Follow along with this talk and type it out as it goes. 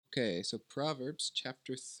Okay, so Proverbs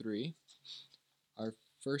chapter 3. Our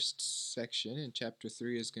first section in chapter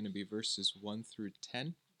 3 is going to be verses 1 through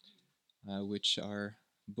 10, which our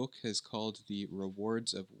book has called the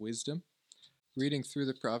Rewards of Wisdom. Reading through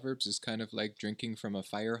the Proverbs is kind of like drinking from a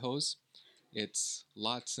fire hose. It's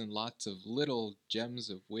lots and lots of little gems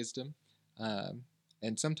of wisdom. Um,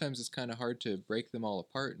 and sometimes it's kind of hard to break them all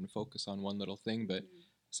apart and focus on one little thing, but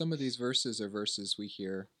some of these verses are verses we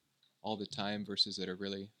hear all the time, verses that are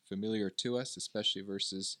really familiar to us, especially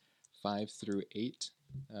verses 5 through 8.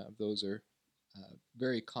 Those are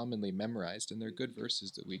very commonly memorized, and they're good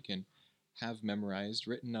verses that we can have memorized,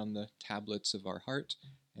 written on the tablets of our heart,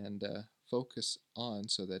 and focus on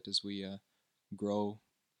so that as we grow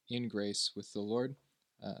in grace with the Lord,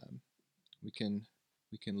 um, we can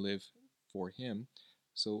we can live for Him.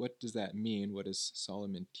 So, what does that mean? What is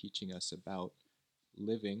Solomon teaching us about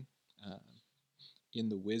living in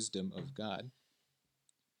the wisdom of God?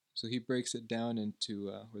 So he breaks it down into,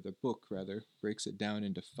 or the book rather, breaks it down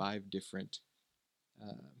into 5 different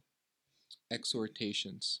uh,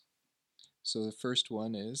 exhortations. So the first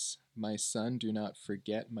one is, "My son, do not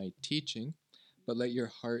forget my teaching, but let your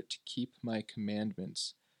heart keep my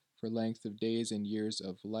commandments. For length of days and years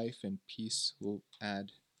of life and peace will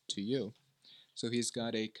add to you." So he's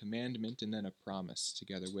got a commandment and then a promise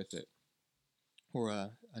together with it, or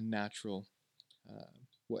a natural,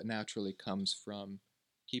 what naturally comes from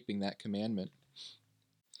keeping that commandment.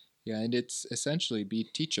 Yeah, and it's essentially be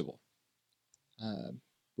teachable. Uh,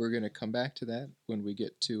 we're going to come back to that when we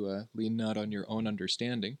get to lean not on your own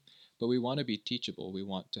understanding, but we want to be teachable. We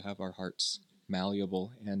want to have our hearts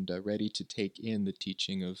malleable and ready to take in the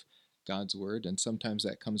teaching of God's Word. And sometimes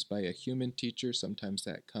that comes by a human teacher, sometimes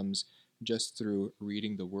that comes just through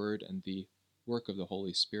reading the Word and the work of the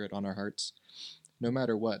Holy Spirit on our hearts. No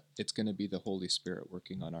matter what, it's going to be the Holy Spirit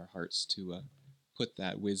working on our hearts to put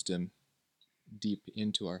that wisdom deep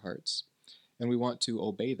into our hearts. And we want to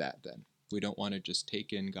obey that then. We don't want to just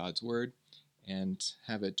take in God's word and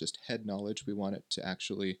have it just head knowledge. We want it to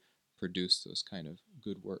actually produce those kind of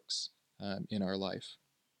good works in our life.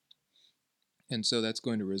 And so that's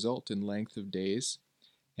going to result in length of days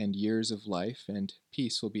and years of life, and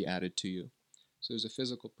peace will be added to you. So there's a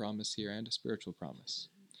physical promise here and a spiritual promise.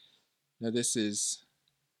 Now this is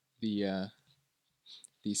the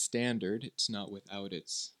standard. It's not without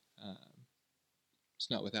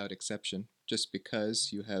exception. Just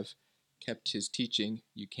because you have kept his teaching,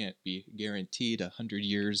 you can't be guaranteed 100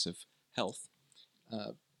 years of health.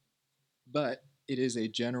 Uh, but it is a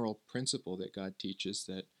general principle that God teaches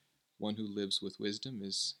that one who lives with wisdom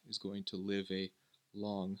is going to live a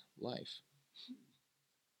long life.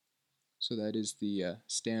 So that is the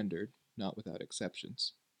standard, not without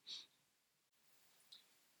exceptions.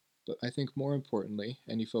 But I think more importantly,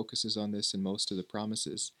 and he focuses on this in most of the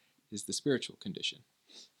promises, is the spiritual condition.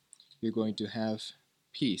 You're going to have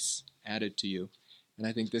peace added to you. And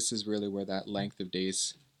I think this is really where that length of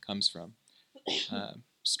days comes from.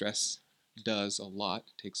 Stress does a lot,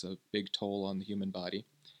 takes a big toll on the human body.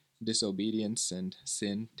 Disobedience and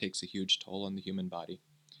sin takes a huge toll on the human body.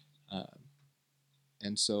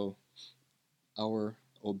 And so our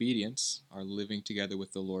obedience, our living together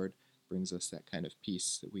with the Lord, brings us that kind of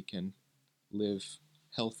peace that we can live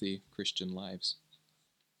healthy Christian lives.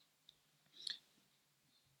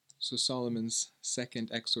 So Solomon's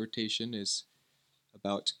second exhortation is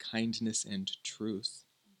about kindness and truth,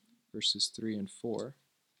 verses 3 and 4.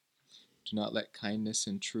 "Do not let kindness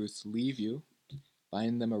and truth leave you.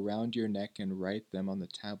 Bind them around your neck and write them on the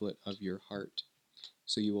tablet of your heart.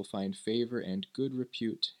 So you will find favor and good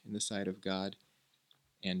repute in the sight of God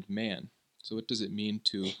and man." So what does it mean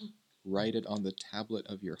to write it on the tablet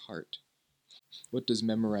of your heart? What does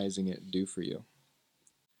memorizing it do for you?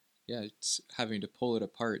 Yeah, it's having to pull it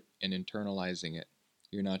apart and internalizing it.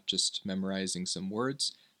 You're not just memorizing some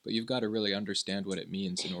words, but you've got to really understand what it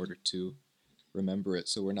means in order to remember it.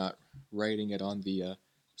 So we're not writing it on the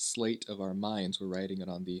slate of our minds, we're writing it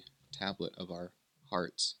on the tablet of our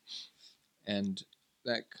hearts. And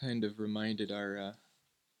that kind of reminded our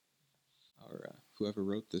whoever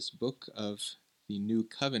wrote this book of the new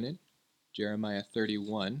covenant, Jeremiah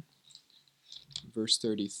 31, verse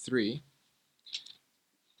 33.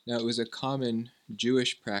 Now, it was a common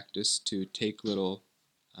Jewish practice to take little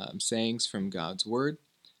sayings from God's word,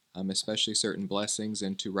 especially certain blessings,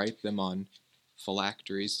 and to write them on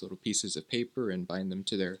phylacteries, little pieces of paper, and bind them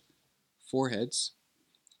to their foreheads.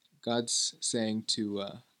 God's saying to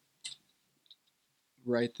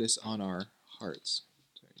write this on our hearts.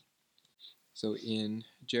 So in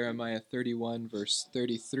Jeremiah 31, verse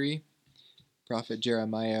 33, prophet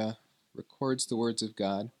Jeremiah records the words of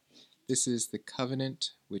God. This is the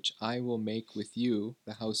covenant which I will make with you,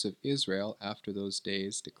 the house of Israel, after those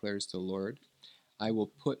days, declares the Lord. I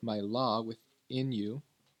will put my law within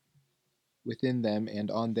them,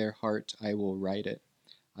 and on their heart I will write it.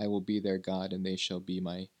 I will be their God, and they shall be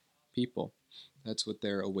my people. That's what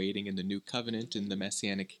they're awaiting in the new covenant, in the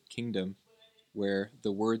Messianic kingdom, where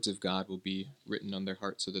the words of God will be written on their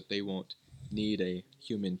heart so that they won't need a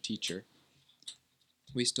human teacher.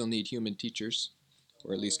 We still need human teachers,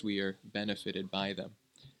 or at least we are benefited by them.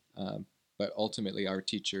 But ultimately, our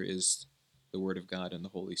teacher is the Word of God and the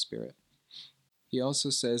Holy Spirit. He also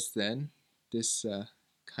says then, this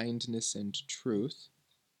kindness and truth,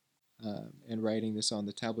 and writing this on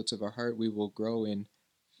the tablets of our heart, we will grow in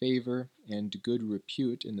favor and good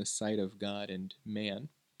repute in the sight of God and man.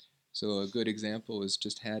 So a good example is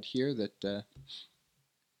just had here that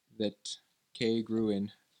Kay grew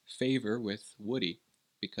in favor with Woody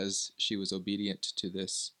because she was obedient to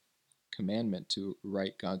this commandment to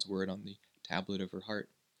write God's word on the tablet of her heart.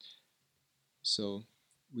 So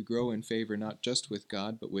we grow in favor not just with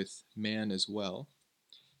God, but with man as well.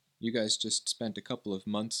 You guys just spent a couple of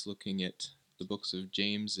months looking at the books of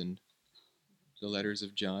James and the letters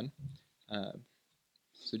of John.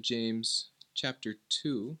 So James chapter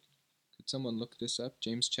 2, could someone look this up?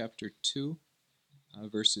 James chapter 2,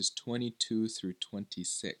 verses 22 through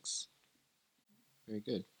 26. Very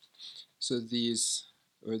good. So this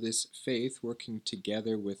faith working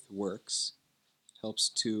together with works helps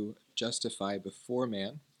to justify before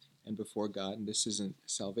man and before God. And this isn't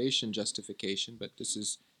salvation justification, but this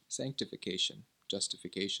is sanctification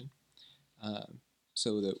justification,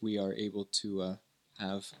 so that we are able to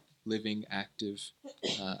have living, active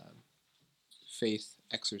faith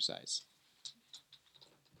exercise.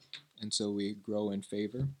 And so we grow in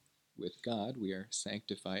favor with God, we are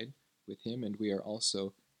sanctified with Him, and we are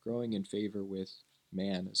also growing in favor with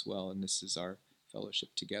man as well, and this is our fellowship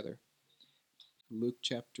together. Luke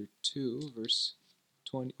chapter 2, verse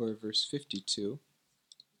 20 or verse 52.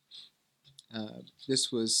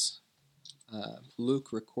 This was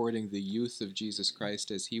Luke recording the youth of Jesus Christ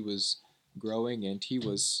as he was growing, and he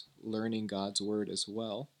was learning God's word as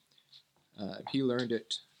well. He learned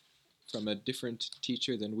it from a different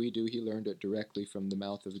teacher than we do. He learned it directly from the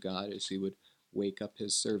mouth of God as he would wake up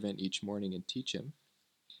his servant each morning and teach him.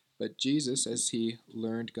 But Jesus, as he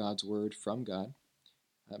learned God's word from God,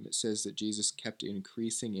 it says that Jesus kept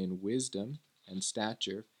increasing in wisdom and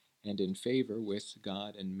stature and in favor with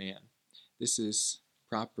God and man. This is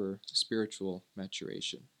proper spiritual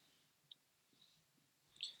maturation.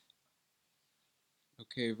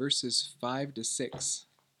 Okay, verses 5 to 6,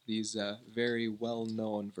 these very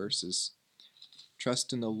well-known verses.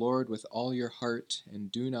 Trust in the Lord with all your heart,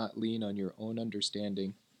 and do not lean on your own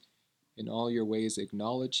understanding. In all your ways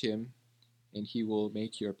acknowledge Him, and He will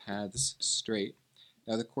make your paths straight.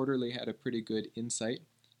 Now, the Quarterly had a pretty good insight.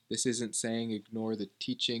 This isn't saying ignore the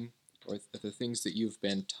teaching or the things that you've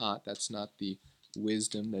been taught. That's not the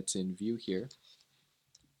wisdom that's in view here.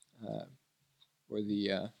 Or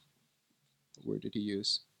the, what word did he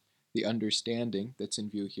use? The understanding that's in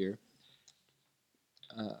view here.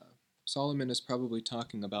 Solomon is probably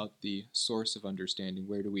talking about the source of understanding.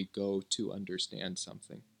 Where do we go to understand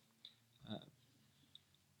something?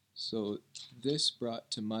 So this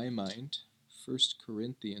brought to my mind 1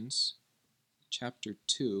 Corinthians chapter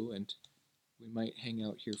 2, and we might hang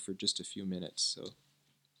out here for just a few minutes, so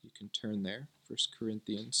you can turn there. 1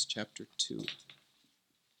 Corinthians chapter 2.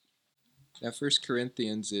 Now 1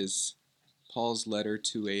 Corinthians is Paul's letter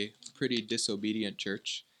to a pretty disobedient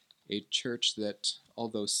church, a church that,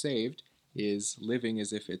 although saved, is living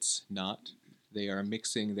as if it's not. They are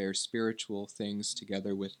mixing their spiritual things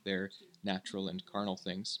together with their natural and carnal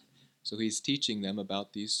things. So he's teaching them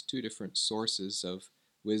about these two different sources of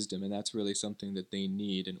wisdom, and that's really something that they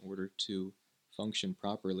need in order to function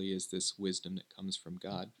properly, is this wisdom that comes from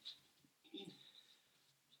God.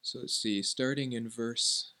 So let's see, starting in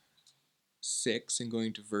verse 6 and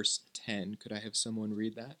going to verse 10, could I have someone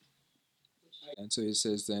read that? And so it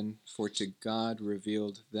says then, for to God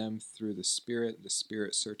revealed them through the Spirit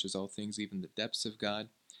searches all things, even the depths of God.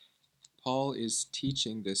 Paul is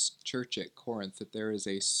teaching this church at Corinth that there is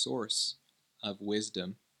a source of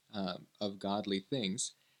wisdom, of godly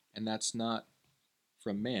things, and that's not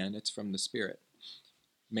from man, it's from the Spirit.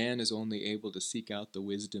 Man is only able to seek out the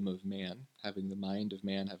wisdom of man, having the mind of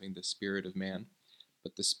man, having the spirit of man.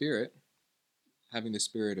 But the Spirit, having the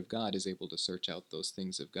Spirit of God, is able to search out those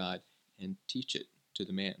things of God and teach it to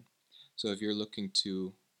the man. So if you're looking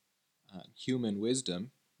to human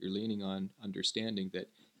wisdom, you're leaning on understanding that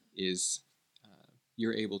is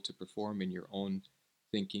you're able to perform in your own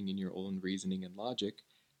thinking, in your own reasoning and logic.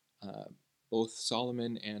 both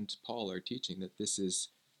Solomon and Paul are teaching that this is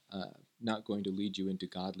not going to lead you into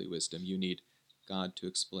godly wisdom. You need God to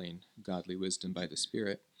explain godly wisdom by the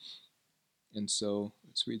Spirit. And so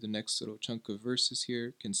let's read the next little chunk of verses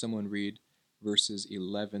here. Can someone read verses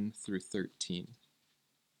 11 through 13?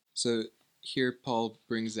 So here Paul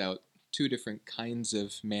brings out two different kinds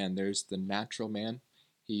of man. There's the natural man.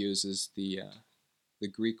 He uses the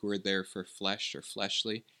Greek word there for flesh or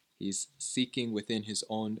fleshly. He's seeking within his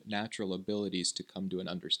own natural abilities to come to an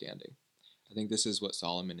understanding. I think this is what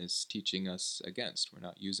Solomon is teaching us against. We're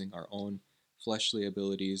not using our own fleshly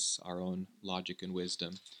abilities, our own logic and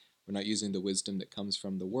wisdom. We're not using the wisdom that comes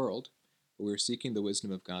from the world, but we're seeking the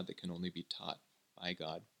wisdom of God that can only be taught by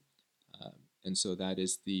God. And so that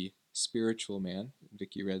is the spiritual man.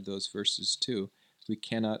 Vicky read those verses too. We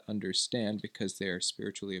cannot understand because they are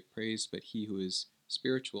spiritually appraised, but he who is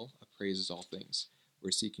spiritual appraises all things.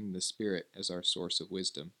 We're seeking the Spirit as our source of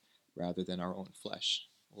wisdom rather than our own flesh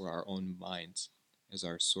or our own minds as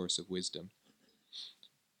our source of wisdom.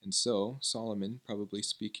 And so Solomon, probably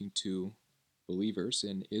speaking to believers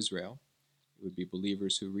in Israel, it would be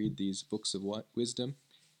believers who read these books of wisdom,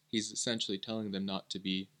 he's essentially telling them not to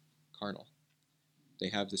be carnal. They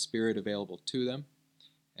have the Spirit available to them,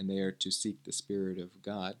 and they are to seek the Spirit of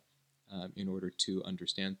God in order to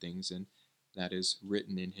understand things, and that is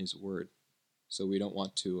written in His Word. So we don't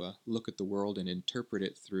want to look at the world and interpret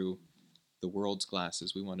it through the world's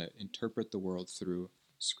glasses. We want to interpret the world through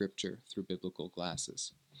Scripture, through biblical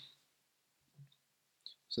glasses.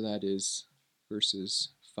 So that is verses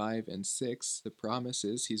 5 and 6. The promise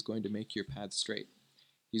is He's going to make your path straight.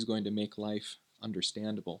 He's going to make life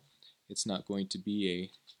understandable. It's not going to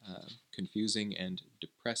be a confusing and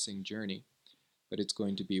depressing journey, but it's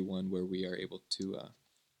going to be one where we are able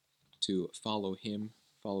to follow Him,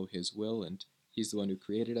 follow His will, and He's the one who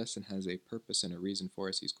created us and has a purpose and a reason for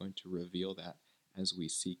us. He's going to reveal that as we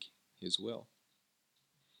seek His will.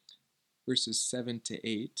 Verses 7 to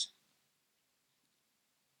 8,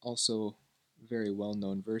 also very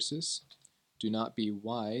well-known verses. Do not be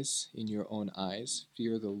wise in your own eyes.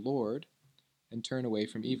 Fear the Lord and turn away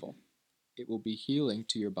from evil. It will be healing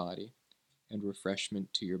to your body and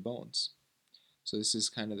refreshment to your bones. So this is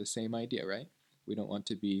kind of the same idea, right? We don't want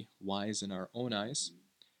to be wise in our own eyes,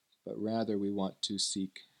 but rather we want to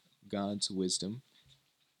seek God's wisdom,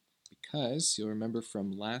 because you'll remember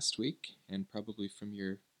from last week, and probably from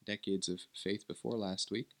your decades of faith before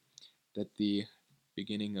last week, that the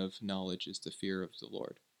beginning of knowledge is the fear of the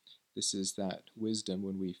Lord. This is that wisdom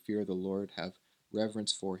when we fear the Lord, have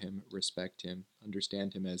reverence for Him, respect Him,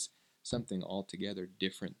 understand Him as something altogether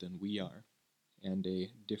different than we are, and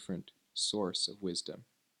a different source of wisdom.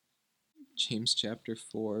 James chapter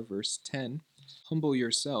 4, verse 10, humble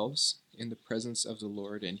yourselves in the presence of the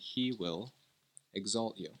Lord, and He will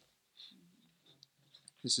exalt you.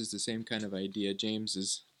 This is the same kind of idea. James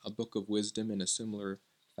is a book of wisdom in a similar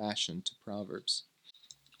fashion to Proverbs.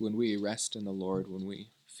 When we rest in the Lord, when we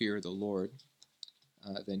fear the Lord,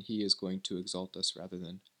 then He is going to exalt us rather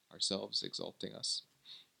than ourselves exalting us.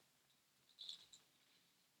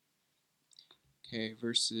 Okay,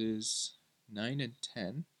 verses 9 and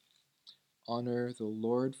 10. Honor the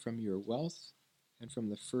Lord from your wealth and from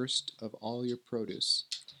the first of all your produce,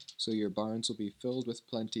 so your barns will be filled with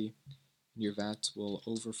plenty, and your vats will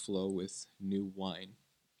overflow with new wine.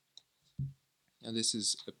 Now this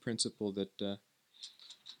is a principle that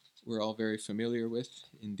we're all very familiar with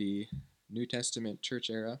in the New Testament church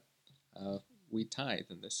era. We tithe,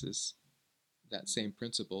 and this is that same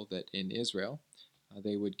principle that in Israel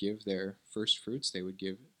they would give their first fruits, they would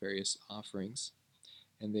give various offerings,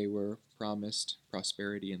 and they were promised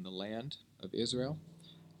prosperity in the land of Israel.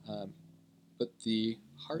 But the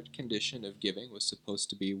heart condition of giving was supposed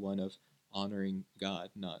to be one of honoring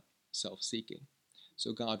God, not self-seeking.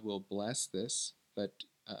 So God will bless this, but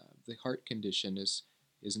the heart condition is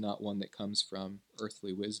not one that comes from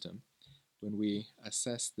earthly wisdom. When we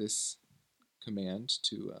assess this command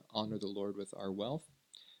to honor the Lord with our wealth,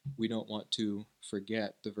 we don't want to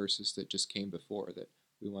forget the verses that just came before, that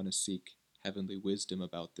we want to seek heavenly wisdom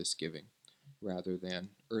about this giving rather than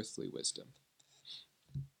earthly wisdom.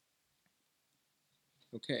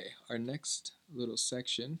 Okay, our next little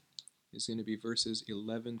section is going to be verses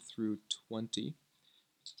 11 through 20,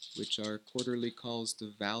 which are quarterly calls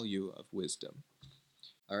the value of wisdom.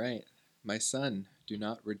 All right, my son, do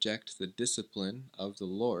not reject the discipline of the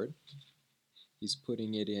Lord. He's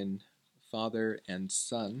putting it in father and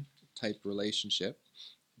son type relationship.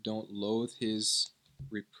 Don't loathe his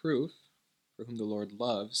reproof, for whom the Lord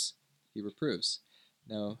loves, He reproves.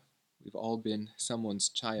 Now, we've all been someone's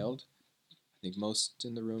child. think most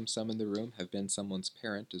in the room, some in the room, have been someone's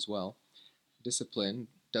parent as well. Discipline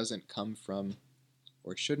doesn't come from,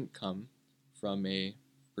 or shouldn't come from, a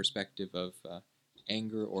perspective of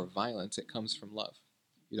anger or violence. It comes from love.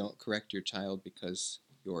 You don't correct your child because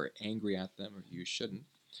you're angry at them, or you shouldn't.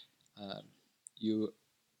 You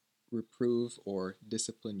reprove or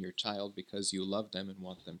discipline your child because you love them and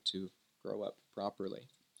want them to grow up properly.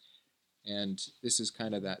 And this is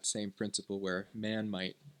kind of that same principle where man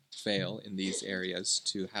might fail in these areas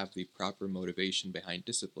to have the proper motivation behind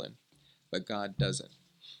discipline, but God doesn't.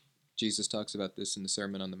 Jesus talks about this in the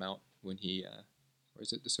Sermon on the Mount when he, or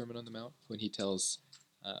is it the Sermon on the Mount? When he tells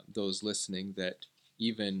those listening that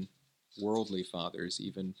even worldly fathers,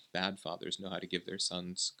 even bad fathers, know how to give their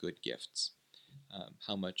sons good gifts.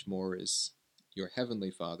 How much more is your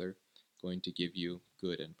heavenly Father going to give you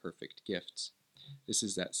good and perfect gifts? This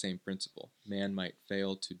is that same principle. Man might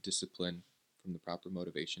fail to discipline from the proper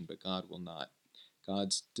motivation, but God will not.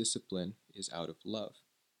 God's discipline is out of love.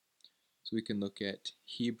 So we can look at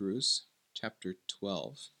Hebrews chapter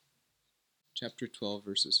 12. Chapter 12,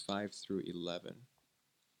 verses 5 through 11.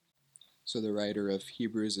 So the writer of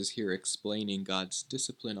Hebrews is here explaining God's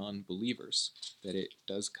discipline on believers, that it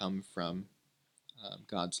does come from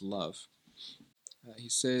God's love. He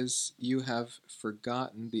says, "You have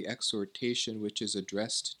forgotten the exhortation which is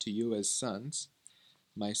addressed to you as sons.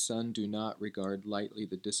 My son, do not regard lightly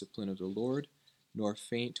the discipline of the Lord, nor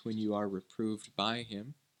faint when you are reproved by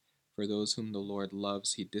him. For those whom the Lord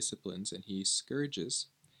loves he disciplines, and he scourges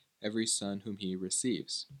every son whom he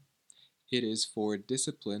receives. It is for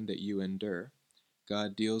discipline that you endure.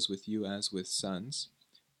 God deals with you as with sons.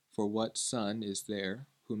 For what son is there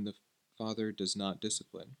whom the Father does not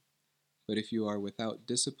discipline? But if you are without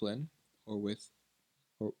discipline, or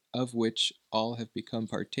of which all have become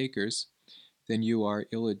partakers, then you are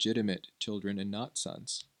illegitimate children and not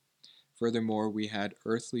sons. Furthermore, we had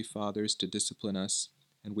earthly fathers to discipline us,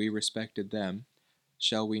 and we respected them.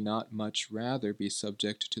 Shall we not much rather be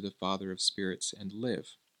subject to the Father of spirits and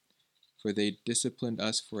live? For they disciplined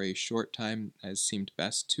us for a short time as seemed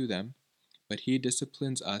best to them, but he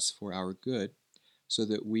disciplines us for our good, so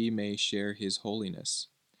that we may share his holiness.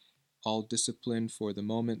 All discipline for the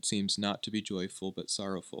moment seems not to be joyful, but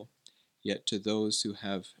sorrowful. Yet to those who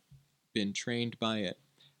have been trained by it,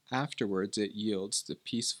 afterwards it yields the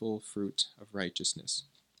peaceful fruit of righteousness."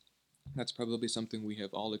 That's probably something we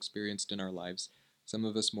have all experienced in our lives, some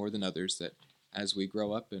of us more than others, that as we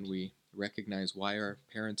grow up and we recognize why our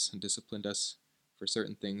parents disciplined us for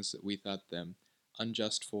certain things that we thought them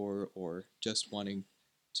unjust for, or just wanting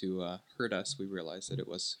to hurt us, we realize that it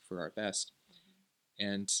was for our best.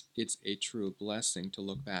 And it's a true blessing to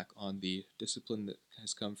look back on the discipline that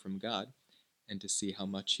has come from God and to see how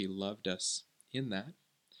much he loved us in that.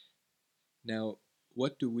 Now,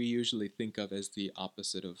 what do we usually think of as the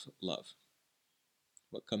opposite of love?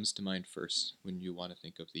 What comes to mind first when you want to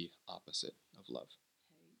think of the opposite of love?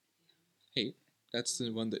 Hate. That's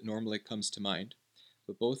the one that normally comes to mind.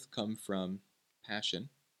 But both come from passion.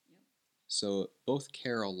 So both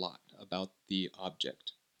care a lot about the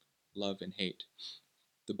object, love and hate.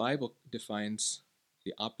 The Bible defines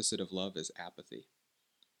the opposite of love as apathy.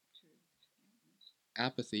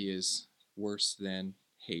 Apathy is worse than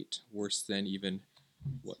hate, worse than even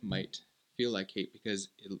what might feel like hate, because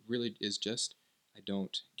it really is just, I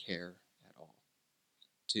don't care at all.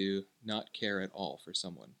 To not care at all for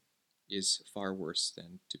someone is far worse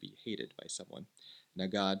than to be hated by someone. Now,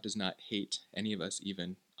 God does not hate any of us,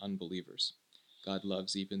 even unbelievers. God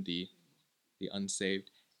loves even the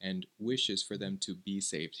unsaved and wishes for them to be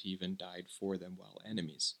saved. He even died for them while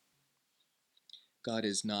enemies. God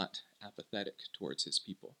is not apathetic towards his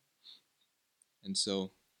people. And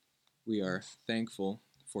so we are thankful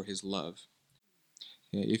for his love.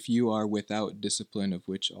 If you are without discipline, of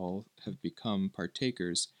which all have become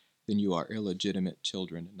partakers, then you are illegitimate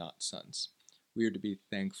children and not sons. We are to be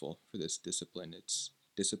thankful for this discipline. It's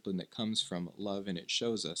discipline that comes from love, and it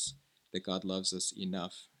shows us that God loves us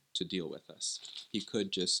enough to deal with us. He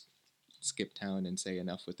could just skip town and say,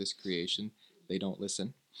 enough with this creation. They don't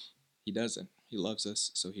listen. He doesn't. He loves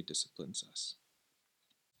us, so he disciplines us.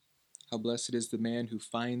 How blessed is the man who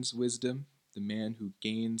finds wisdom, the man who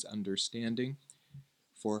gains understanding.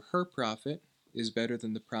 For her profit is better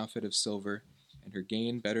than the profit of silver, and her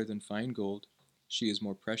gain better than fine gold. She is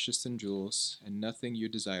more precious than jewels, and nothing you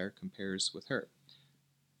desire compares with her.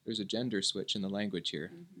 There's a gender switch in the language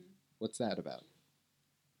here. What's that about?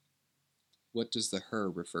 What does the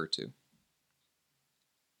her refer to?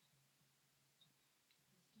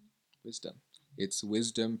 Wisdom. It's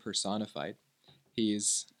wisdom personified.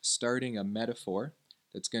 He's starting a metaphor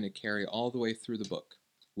that's going to carry all the way through the book.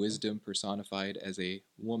 wisdom personified as a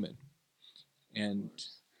woman. And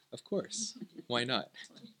of course, why not?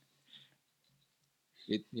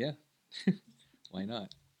 Yeah, why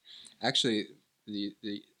not? Actually,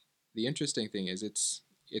 the interesting thing is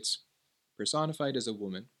it's personified as a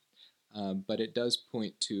woman, but it does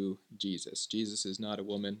point to Jesus. Jesus is not a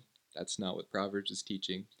woman. That's not what Proverbs is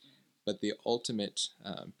teaching. But the ultimate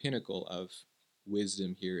pinnacle of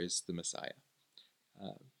wisdom here is the Messiah.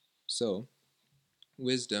 So,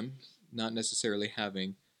 wisdom, not necessarily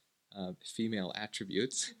having female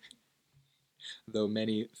attributes, though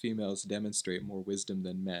many females demonstrate more wisdom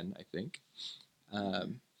than men, I think.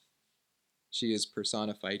 Um, she is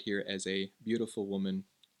personified here as a beautiful woman,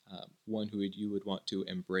 one who you would want to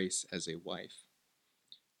embrace as a wife.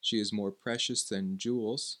 She is more precious than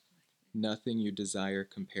jewels. Nothing you desire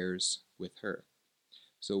compares with her.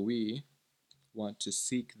 So we want to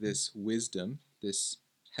seek this wisdom, this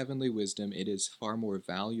heavenly wisdom. It is far more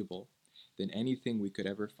valuable than anything we could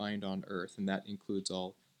ever find on earth, and that includes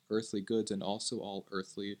all earthly goods and also all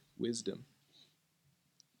earthly wisdom.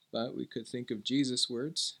 But we could think of Jesus'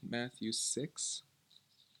 words, Matthew 6.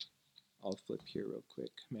 I'll flip here real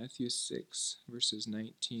quick. Matthew 6, verses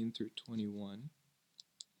 19 through 21.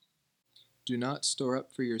 Do not store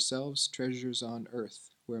up for yourselves treasures on earth,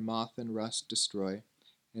 where moth and rust destroy,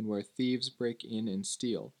 and where thieves break in and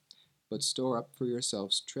steal. But store up for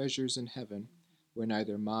yourselves treasures in heaven, where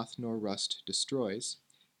neither moth nor rust destroys,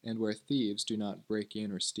 and where thieves do not break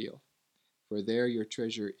in or steal. For there your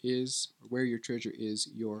treasure is, where your treasure is,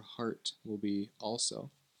 your heart will be also.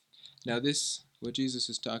 Now this, what Jesus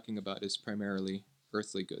is talking about, is primarily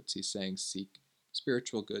earthly goods. He's saying seek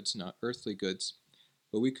spiritual goods, not earthly goods.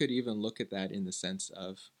 But we could even look at that in the sense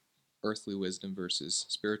of earthly wisdom versus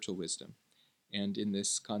spiritual wisdom. And in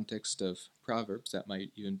this context of Proverbs, that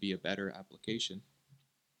might even be a better application.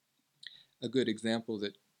 A good example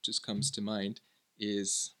that just comes to mind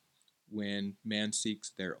is when man seeks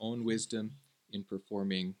their own wisdom in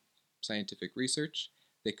performing scientific research,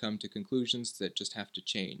 they come to conclusions that just have to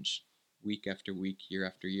change week after week, year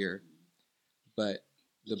after year. But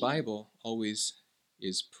the Bible always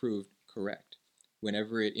is proved correct.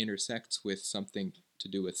 Whenever it intersects with something to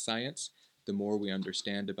do with science, the more we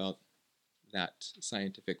understand about that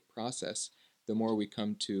scientific process, the more we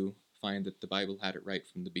come to find that the Bible had it right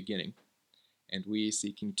from the beginning. And we,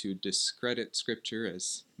 seeking to discredit Scripture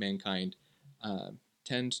as mankind,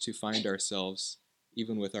 tend to find ourselves,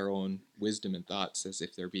 even with our own wisdom and thoughts, as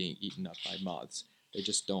if they're being eaten up by moths. They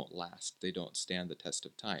just don't last. They don't stand the test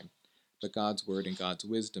of time. But God's word and God's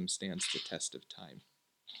wisdom stands the test of time.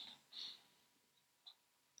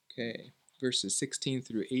 Okay, verses 16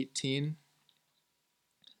 through 18.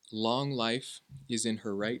 Long life is in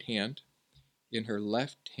her right hand. In her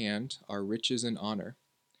left hand are riches and honor.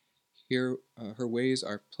 Here her ways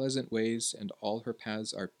are pleasant ways, and all her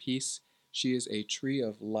paths are peace. She is a tree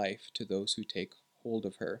of life to those who take hold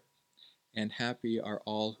of her, and happy are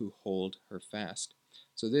all who hold her fast.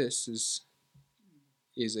 So this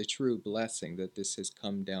is a true blessing, that this has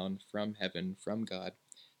come down from heaven, from God,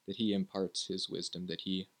 that he imparts his wisdom, that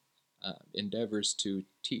he endeavors to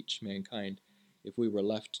teach mankind. If we were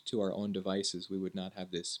left to our own devices, we would not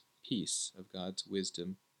have this peace of God's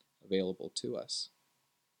wisdom available to us.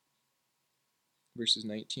 Verses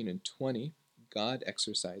 19 and 20, God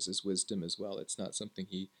exercises wisdom as well. It's not something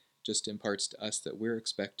he just imparts to us that we're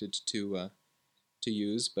expected to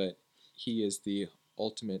use, but he is the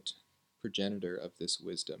ultimate progenitor of this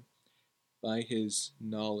wisdom. By his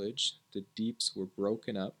knowledge the deeps were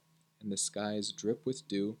broken up, and the skies drip with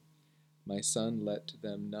dew. My son, let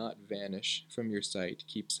them not vanish from your sight.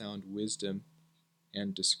 Keep sound wisdom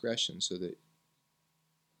and discretion,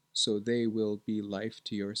 so they will be life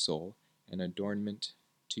to your soul and adornment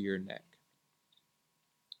to your neck.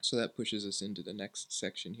 So that pushes us into the next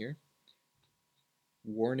section here.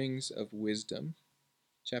 Warnings of wisdom,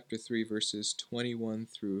 chapter 3, verses 21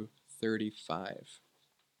 through 35.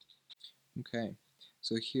 Okay,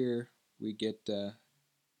 so here we get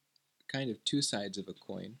kind of two sides of a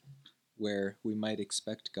coin, where we might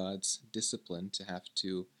expect God's discipline to have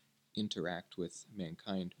to interact with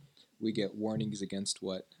mankind. We get warnings against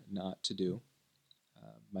what not to do.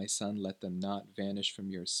 My son, let them not vanish from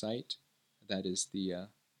your sight. That is the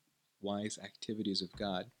wise activities of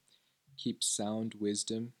God. Keep sound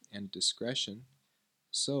wisdom and discretion,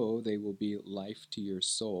 so they will be life to your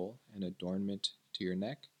soul and adornment to your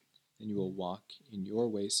neck. And you will walk in your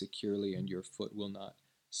way securely, and your foot will not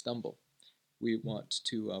stumble. We want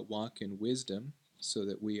to walk in wisdom so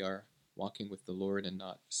that we are walking with the Lord and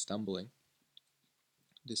not stumbling.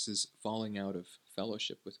 This is falling out of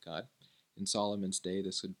fellowship with God. In Solomon's day,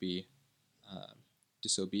 this would be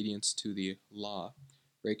disobedience to the law,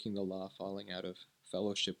 breaking the law, falling out of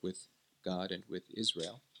fellowship with God and with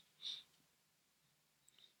Israel.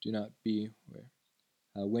 Do not be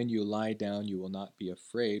when you lie down, you will not be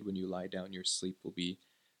afraid. When you lie down, your sleep will be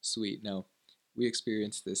sweet. Now, we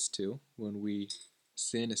experience this too. When we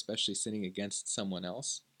sin, especially sinning against someone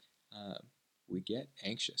else, uh, we get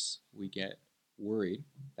anxious. We get worried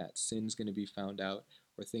that sin's going to be found out.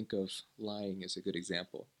 Or think of lying as a good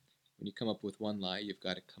example. When you come up with one lie, you've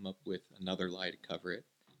got to come up with another lie to cover it,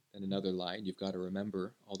 then another lie, and you've got to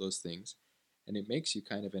remember all those things. And it makes you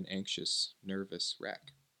kind of an anxious, nervous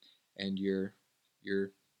wreck. And you're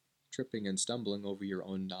tripping and stumbling over your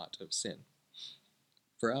own knot of sin.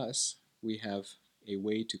 For us, we have a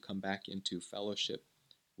way to come back into fellowship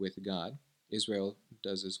with God. Israel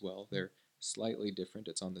does as well. They're slightly different.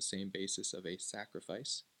 It's on the same basis of a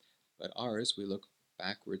sacrifice. But ours, we look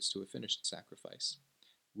backwards to a finished sacrifice.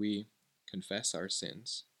 We confess our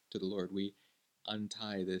sins to the Lord. We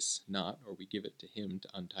untie this knot, or we give it to Him to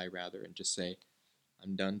untie rather, and just say,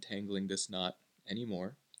 I'm done tangling this knot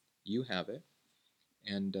anymore. You have it.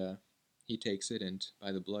 And He takes it, and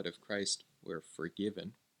by the blood of Christ, we're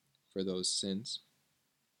forgiven for those sins.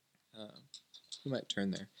 We might turn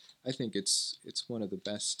there. I think it's one of the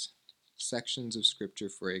best sections of Scripture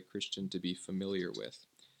for a Christian to be familiar with.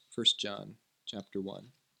 1 John chapter 1.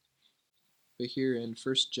 But here in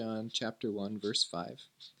 1 John chapter 1, verse 5,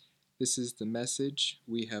 this is the message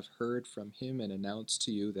we have heard from Him and announced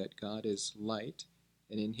to you, that God is light,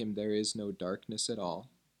 and in Him there is no darkness at all.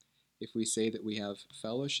 If we say that we have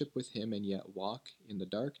fellowship with Him and yet walk in the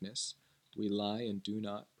darkness, we lie and do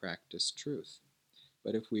not practice truth.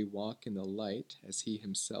 But if we walk in the light, as He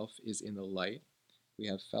Himself is in the light, we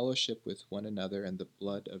have fellowship with one another, and the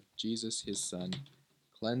blood of Jesus, His Son,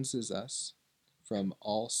 cleanses us from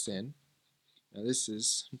all sin. Now this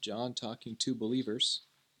is John talking to believers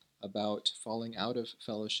about falling out of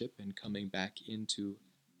fellowship and coming back into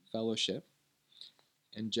fellowship.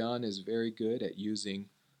 And John is very good at using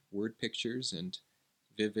word pictures and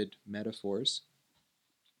vivid metaphors.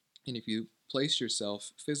 And if you place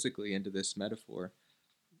yourself physically into this metaphor,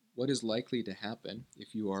 what is likely to happen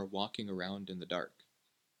if you are walking around in the dark?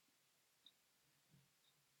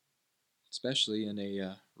 Especially in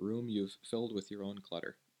a room you've filled with your own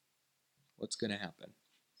clutter. What's going to happen?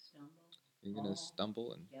 Stumble. You're going to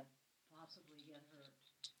stumble and possibly get hurt.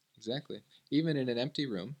 Exactly. Even in an empty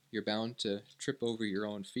room, you're bound to trip over your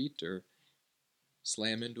own feet or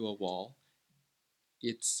slam into a wall.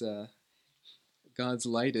 It's God's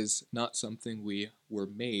light is not something we were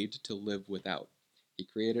made to live without. He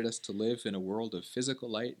created us to live in a world of physical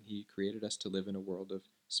light, and He created us to live in a world of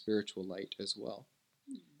spiritual light as well.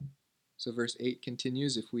 So verse 8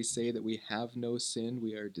 continues, if we say that we have no sin,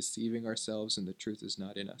 we are deceiving ourselves, and the truth is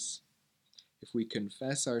not in us. If we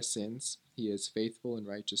confess our sins, He is faithful and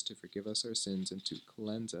righteous to forgive us our sins and to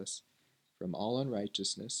cleanse us from all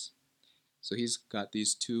unrighteousness. So He's got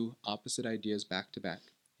these two opposite ideas back to back.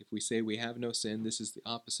 If we say we have no sin, this is the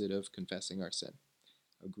opposite of confessing our sin.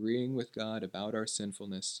 Agreeing with God about our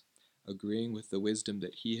sinfulness, agreeing with the wisdom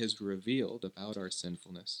that He has revealed about our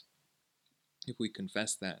sinfulness. If we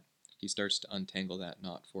confess that, He starts to untangle that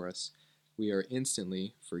knot for us. We are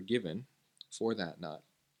instantly forgiven for that knot.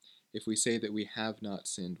 If we say that we have not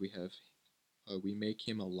sinned, we make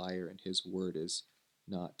Him a liar, and His word is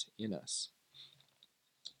not in us.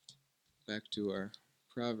 Back to our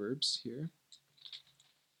Proverbs here.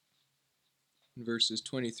 In verses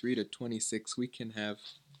 23 to 26, we can have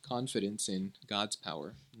confidence in God's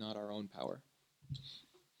power, not our own power.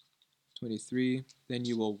 23, then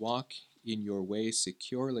you will walk in your way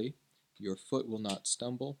securely. Your foot will not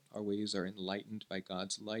stumble. Our ways are enlightened by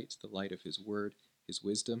God's light, the light of His word, His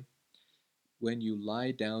wisdom. When you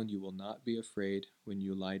lie down, you will not be afraid. When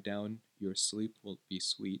you lie down, your sleep will be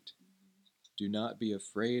sweet. Do not be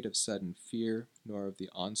afraid of sudden fear, nor of the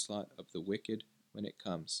onslaught of the wicked when it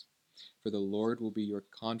comes. For the Lord will be your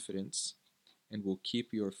confidence and will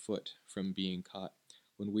keep your foot from being caught.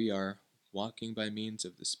 When we are walking by means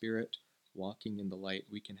of the Spirit, walking in the light,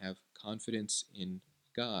 we can have confidence in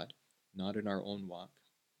God, not in our own walk,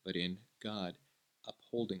 but in God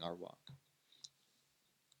upholding our walk.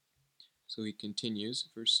 So he continues,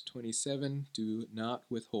 verse 27, do not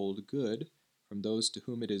withhold good from those to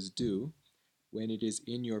whom it is due, when it is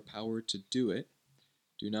in your power to do it.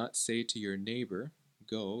 Do not say to your neighbor,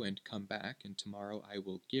 go and come back, and tomorrow I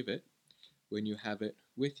will give it, when you have it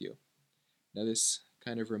with you. Now this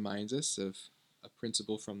kind of reminds us of a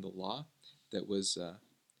principle from the law that was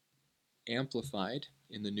amplified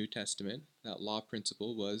in the New Testament. That law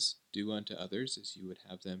principle was do unto others as you would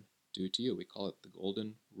have them do to you. We call it the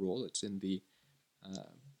Golden Rule. It's in the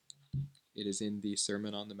It is in the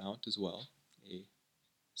Sermon on the Mount as well, a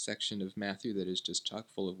section of Matthew that is just chock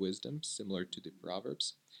full of wisdom, similar to the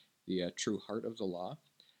Proverbs, the true heart of the law,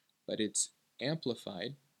 but it's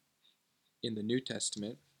amplified in the New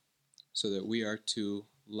Testament so that we are to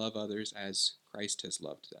love others as Christ has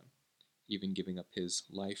loved them, even giving up his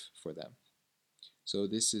life for them. So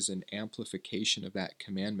this is an amplification of that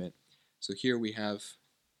commandment. So here we have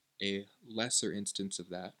a lesser instance of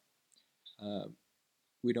that.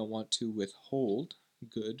 We don't want to withhold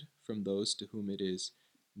good from those to whom it is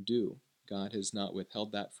due. God has not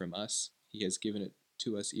withheld that from us. He has given it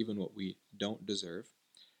to us even what we don't deserve.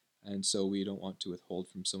 And so we don't want to withhold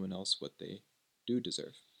from someone else what they do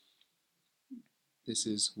deserve. This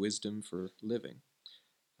is wisdom for living.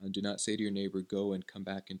 Do not say to your neighbor, go and come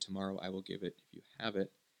back, and tomorrow I will give it. If you have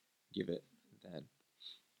it, give it then.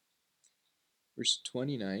 Verse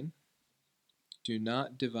 29, do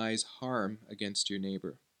not devise harm against your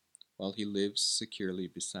neighbor while he lives securely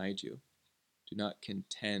beside you. Do not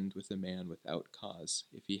contend with a man without cause,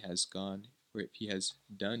 if he has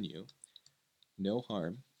done you no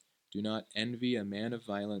harm. Do not envy a man of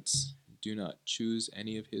violence. Do not choose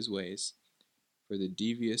any of his ways, for the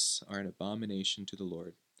devious are an abomination to the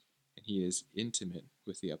Lord, and he is intimate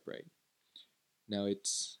with the upright. Now it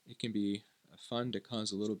can be fun to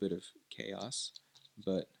cause a little bit of chaos,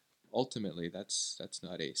 but ultimately that's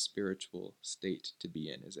not a spiritual state to be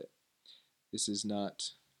in, is it? This is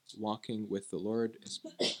not walking with the Lord,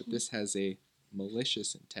 but this has a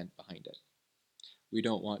malicious intent behind it. We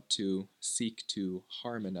don't want to seek to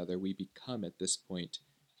harm another. We become at this point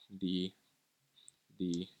the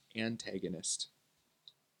antagonist.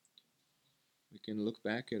 We can look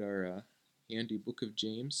back at our handy book of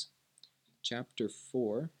James, chapter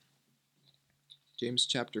 4. James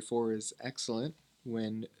chapter 4 is excellent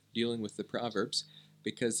when dealing with the Proverbs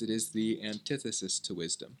because it is the antithesis to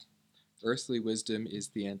wisdom. Earthly wisdom is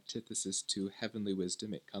the antithesis to heavenly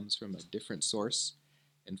wisdom. It comes from a different source.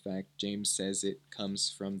 In fact, James says it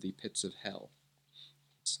comes from the pits of hell.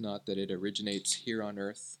 It's not that it originates here on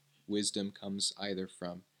earth. Wisdom comes either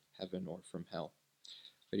from heaven or from hell.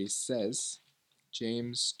 But he says,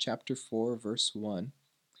 James chapter 4, verse 1,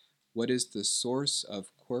 what is the source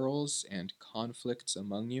of quarrels and conflicts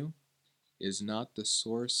among you? Is not the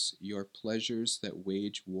source your pleasures that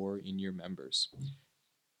wage war in your members?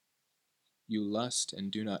 You lust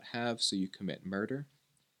and do not have, so you commit murder.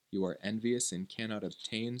 You are envious and cannot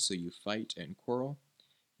obtain, so you fight and quarrel.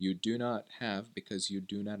 You do not have because you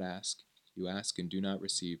do not ask. You ask and do not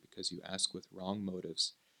receive because you ask with wrong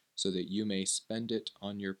motives, so that you may spend it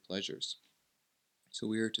on your pleasures. So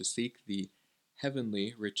we are to seek the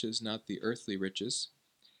heavenly riches, not the earthly riches.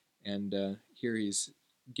 And here he's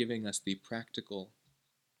giving us the practical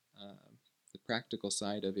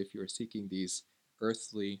side of if you're seeking these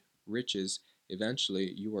earthly riches,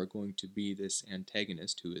 eventually you are going to be this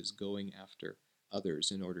antagonist who is going after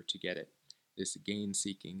others in order to get it, this gain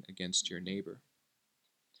seeking against your neighbor.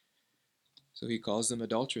 So he calls them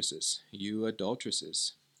adulteresses. You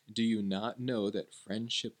adulteresses, do you not know that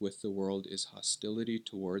friendship with the world is hostility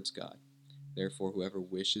towards God? Therefore, whoever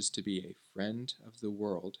wishes to be a friend of the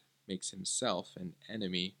world makes himself an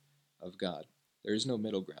enemy of God. There is no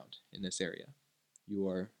middle ground in this area. You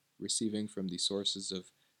are receiving from the sources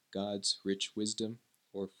of God's rich wisdom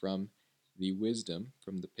or from the wisdom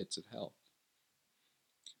from the pits of hell.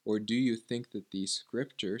 Or do you think that the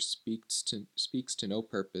Scripture speaks to no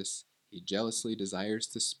purpose? He jealously desires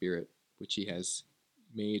the Spirit which he has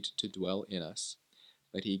made to dwell in us,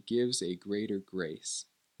 but he gives a greater grace.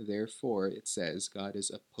 Therefore, it says, God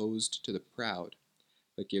is opposed to the proud,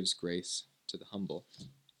 but gives grace to the humble.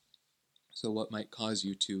 So what might cause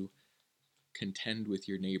you to contend with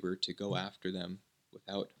your neighbor, to go after them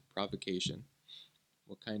without provocation?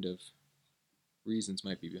 What kind of reasons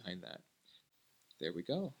might be behind that? There we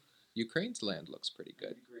go. Ukraine's land looks pretty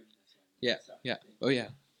good. Yeah, yeah. Oh, yeah.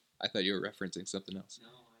 I thought you were referencing something else. No,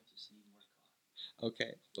 I just need more coffee.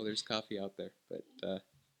 Okay, well, there's coffee out there. But,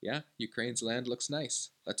 yeah, Ukraine's land looks nice.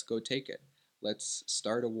 Let's go take it. Let's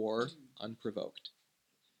start a war unprovoked.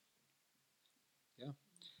 Yeah.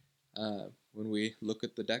 When we look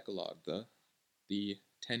at the Decalogue, the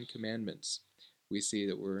Ten Commandments, we see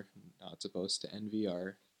that we're not supposed to envy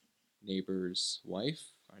our neighbor's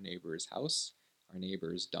wife, our neighbor's house, our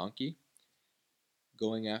neighbor's donkey.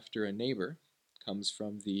 Going after a neighbor comes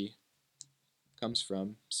from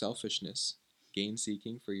selfishness, gain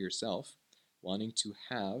seeking for yourself, wanting to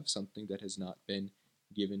have something that has not been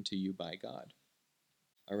given to you by God.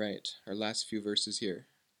 All right, our last few verses here.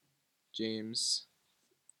 James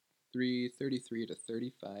 3:33 to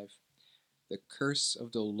 35. The curse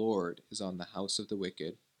of the Lord is on the house of the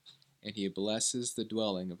wicked, and he blesses the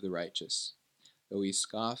dwelling of the righteous. Though he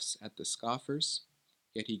scoffs at the scoffers,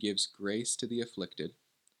 yet he gives grace to the afflicted.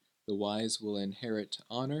 The wise will inherit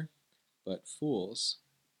honor, but fools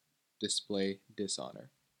display dishonor.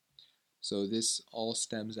 So this all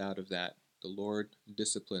stems out of that. The Lord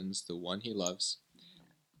disciplines the one he loves.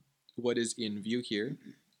 What is in view here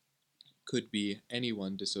could be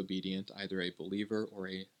anyone disobedient, either a believer or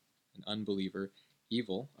an unbeliever.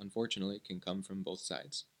 Evil, unfortunately, can come from both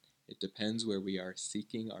sides. It depends where we are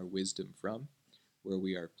seeking our wisdom from, where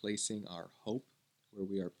we are placing our hope, where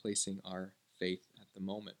we are placing our faith at the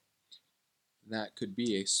moment. That could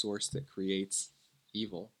be a source that creates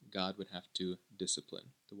evil. God would have to discipline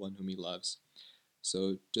the one whom he loves.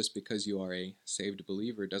 So just because you are a saved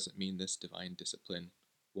believer doesn't mean this divine discipline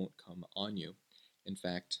won't come on you. In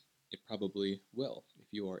fact, it probably will if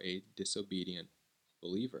you are a disobedient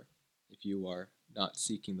believer, if you are not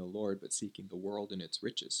seeking the Lord but seeking the world and its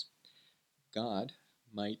riches. God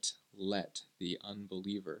might let the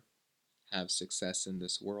unbeliever have success in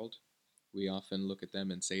this world. We often look at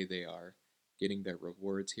them and say they are getting their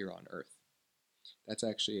rewards here on earth. That's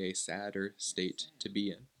actually a sadder state to be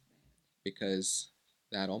in, because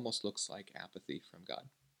that almost looks like apathy from God.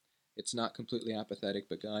 It's not completely apathetic,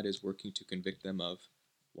 but God is working to convict them of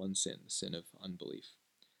one sin, the sin of unbelief.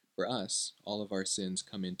 For us, all of our sins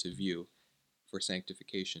come into view for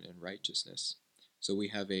sanctification and righteousness. So we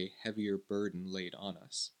have a heavier burden laid on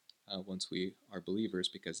us once we are believers,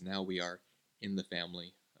 because now we are in the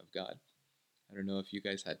family of God. I don't know if you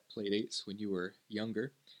guys had play dates when you were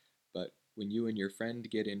younger, but when you and your friend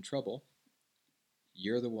get in trouble,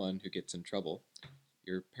 you're the one who gets in trouble.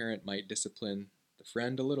 Your parent might discipline the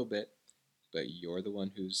friend a little bit, but you're the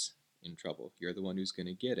one who's in trouble. You're the one who's going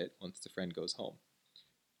to get it once the friend goes home.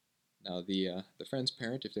 Now, the friend's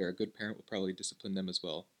parent, if they're a good parent, will probably discipline them as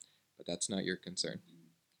well, but that's not your concern.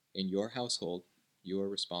 In your household, you are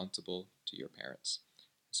responsible to your parents.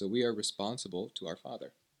 So we are responsible to our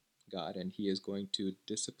Father, God, and he is going to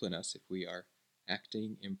discipline us if we are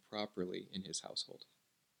acting improperly in his household.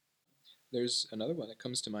 There's another one that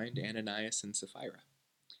comes to mind, Ananias and Sapphira.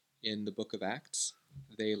 In the book of Acts,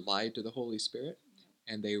 they lied to the Holy Spirit,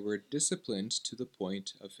 and they were disciplined to the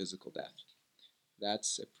point of physical death.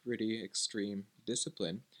 That's a pretty extreme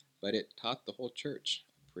discipline, but it taught the whole church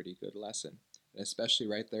a pretty good lesson, and especially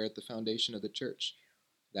right there at the foundation of the church.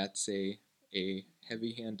 That's a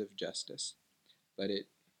heavy hand of justice, but it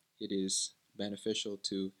is beneficial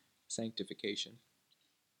to sanctification.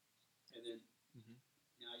 And then,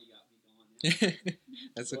 now you got me going.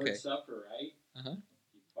 That's Lord's okay. Supper, right? Uh-huh.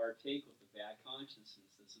 You partake with the bad consciences.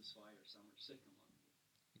 This is why some are sick among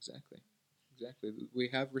you. Exactly. We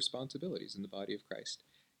have responsibilities in the body of Christ.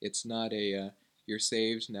 It's not a you're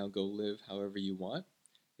saved, now go live however you want.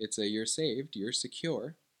 It's a you're saved, you're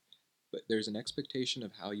secure, but there's an expectation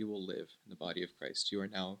of how you will live in the body of Christ. You are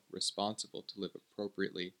now responsible to live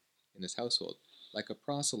appropriately in this household. Like a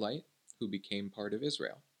proselyte who became part of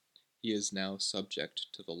Israel, he is now subject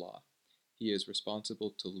to the law. He is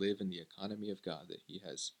responsible to live in the economy of God that he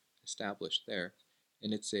has established there,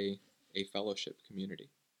 and it's a fellowship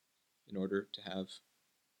community. In order to have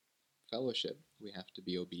fellowship, we have to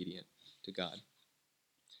be obedient to God.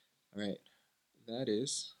 All right, that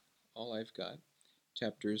is all I've got.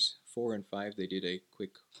 Chapters 4 and 5, they did a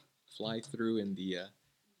quick fly through in the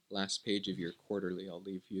last page of your quarterly. I'll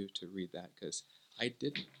leave you to read that because I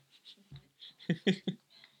didn't.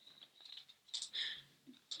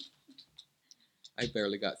 I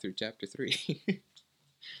barely got through chapter 3.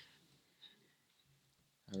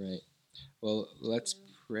 All right. Well, let's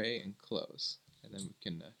pray and close, and then we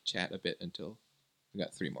can chat a bit until we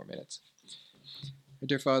got 3 more minutes.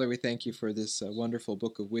 Dear Father, we thank you for this wonderful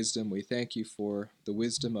book of wisdom. We thank you for the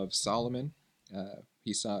wisdom of Solomon.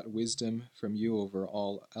 He sought wisdom from you over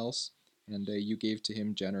all else, and you gave to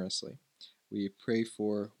him generously. We pray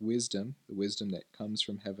for wisdom, the wisdom that comes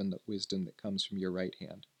from heaven, the wisdom that comes from your right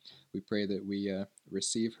hand. We pray that we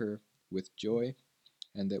receive her with joy,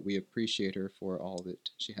 and that we appreciate her for all that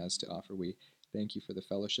she has to offer. We thank you for the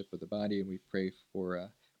fellowship of the body, and we pray for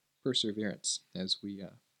perseverance as we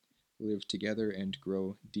live together and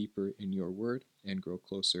grow deeper in your word and grow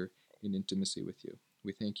closer in intimacy with you.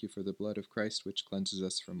 We thank you for the blood of Christ, which cleanses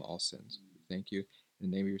us from all sins. We thank you in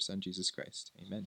the name of your Son, Jesus Christ. Amen.